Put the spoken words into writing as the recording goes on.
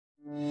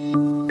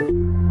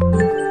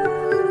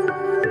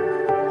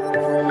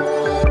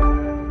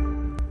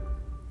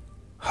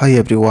Hi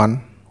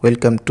everyone,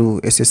 welcome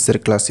to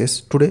SSR classes.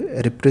 Today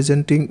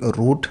representing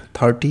root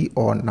 30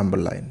 on number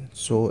line.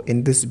 So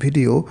in this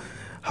video,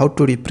 how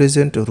to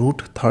represent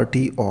root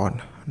 30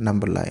 on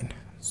number line.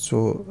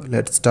 So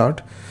let's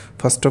start.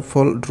 First of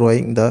all,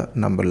 drawing the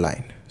number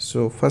line.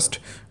 So first,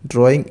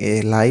 drawing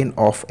a line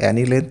of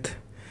any length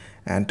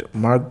and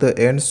mark the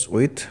ends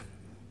with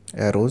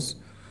arrows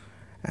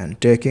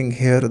and taking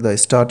here the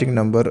starting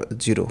number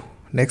 0.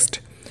 Next,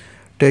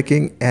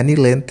 taking any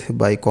length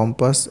by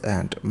compass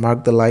and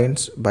mark the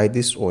lines by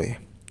this way,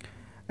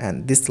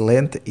 and this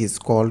length is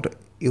called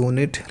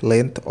unit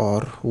length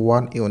or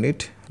 1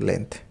 unit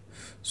length.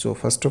 So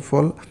first of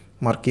all,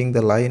 marking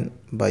the line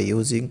by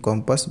using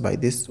compass by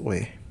this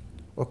way.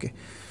 Okay,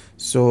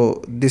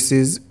 so this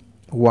is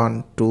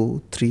 1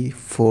 2 3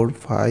 4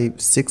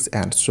 5 6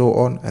 and so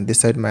on, and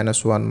this side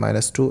 -1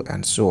 -2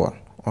 and so on.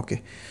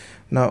 Okay,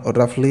 now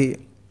roughly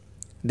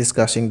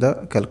discussing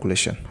the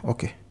calculation.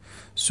 Okay,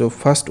 so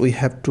first we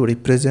have to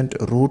represent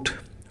root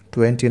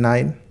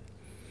 29,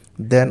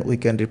 then we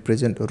can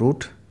represent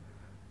root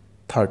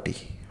 30.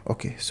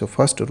 Okay, so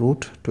first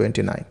root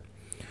 29.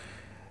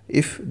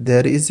 If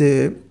there is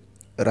a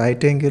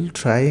right angle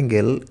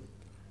triangle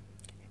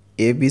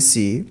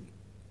ABC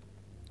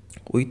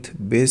with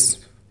base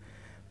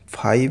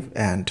 5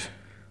 and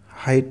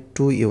height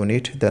 2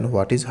 unit, then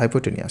what is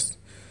hypotenuse?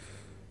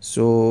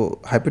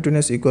 So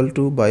hypotenuse equal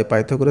to, by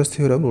Pythagoras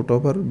theorem, root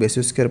over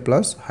base square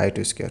plus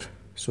height square.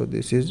 So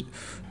this is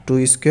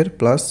 2 square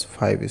plus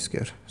 5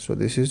 square. So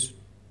this is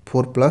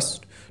 4 plus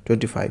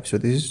 25. So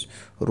this is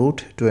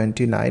root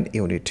 29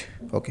 unit.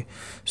 Okay,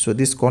 so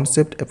this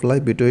concept apply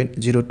between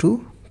 0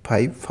 to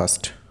 5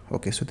 first.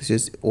 Okay, so this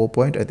is O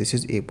point and this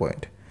is A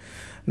point.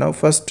 Now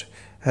first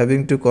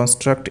having to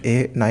construct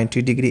a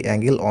 90-degree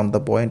angle on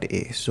the point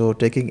A. So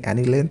taking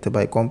any length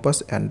by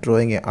compass and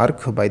drawing an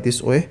arc by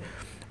this way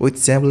with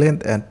same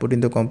length and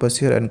putting the compass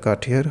here and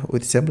cut here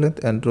with same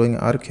length, and drawing an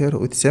arc here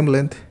with same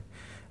length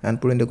and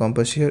putting the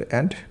compass here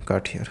and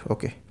cut here.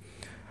 Okay,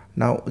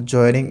 now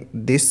joining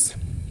this.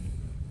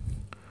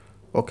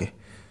 Okay,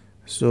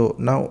 so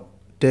now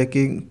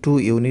taking 2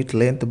 unit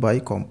length by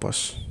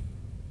compass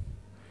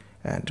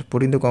and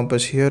putting the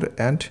compass here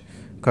and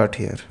cut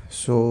here.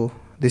 So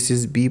this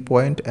is B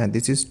point and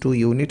this is 2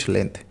 unit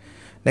length.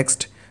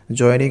 Next,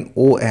 joining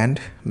O and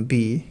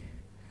B.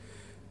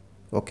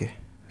 Okay,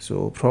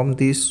 so from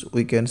this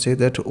we can say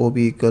that OB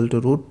equal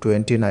to root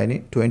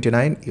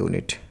 29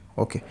 unit.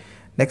 Okay,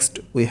 next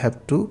we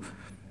have to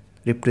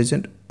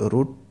represent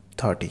root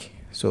 30.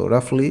 So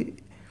roughly,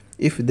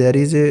 if there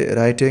is a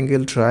right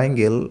angle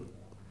triangle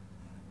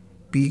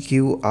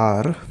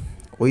PQR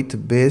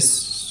with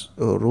base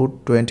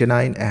root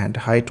 29 and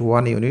height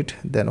 1 unit,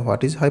 then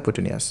what is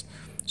hypotenuse?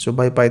 So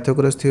by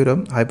Pythagoras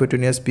theorem,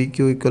 hypotenuse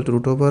PQ equal to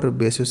root over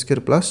base square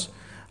plus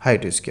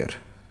height square.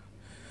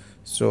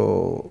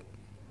 So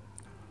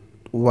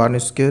 1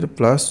 square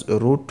plus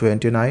root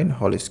 29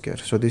 whole square.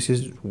 So this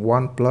is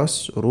 1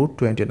 plus root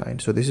 29.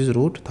 So this is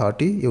root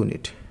 30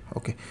 unit.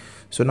 Okay,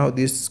 so now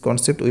this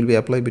concept will be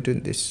applied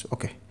between this.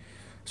 Okay,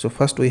 so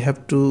first we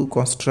have to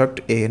construct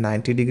a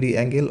 90-degree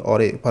angle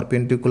or a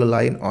perpendicular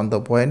line on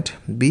the point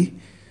B.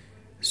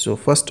 So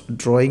first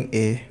drawing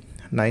a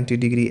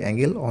 90-degree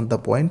angle on the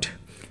point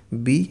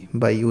B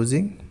by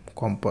using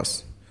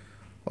compass.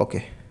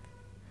 Okay,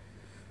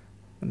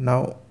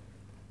 now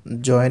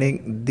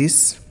joining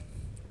this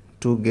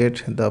to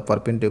get the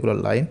perpendicular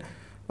line.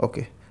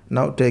 Okay,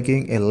 now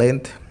taking a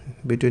length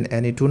between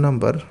any two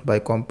number by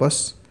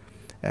compass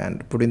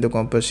and putting the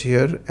compass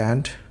here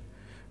and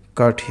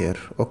cut here.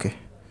 Okay,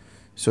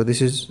 so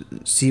this is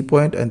C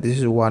point and this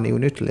is 1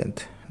 unit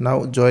length.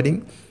 Now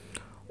joining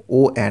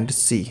O and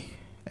C,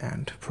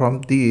 and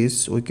from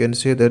this we can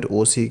say that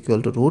OC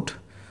equal to root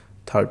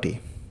 30.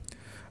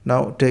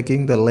 Now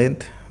taking the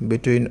length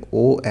between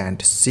O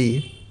and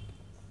C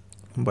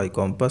by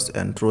compass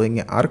and drawing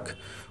an arc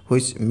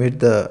which made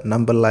the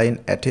number line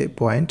at a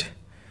point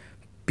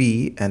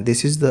P, and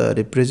this is the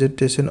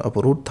representation of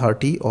root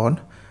 30 on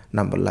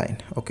number line.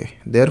 Okay,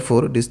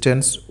 therefore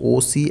distance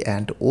OC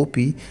and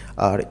OP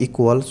are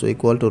equal, so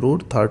equal to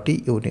root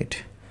 30 unit.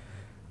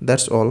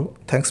 That's all.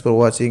 Thanks for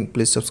watching.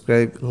 Please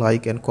subscribe,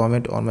 like and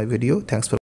comment on my video. Thanks for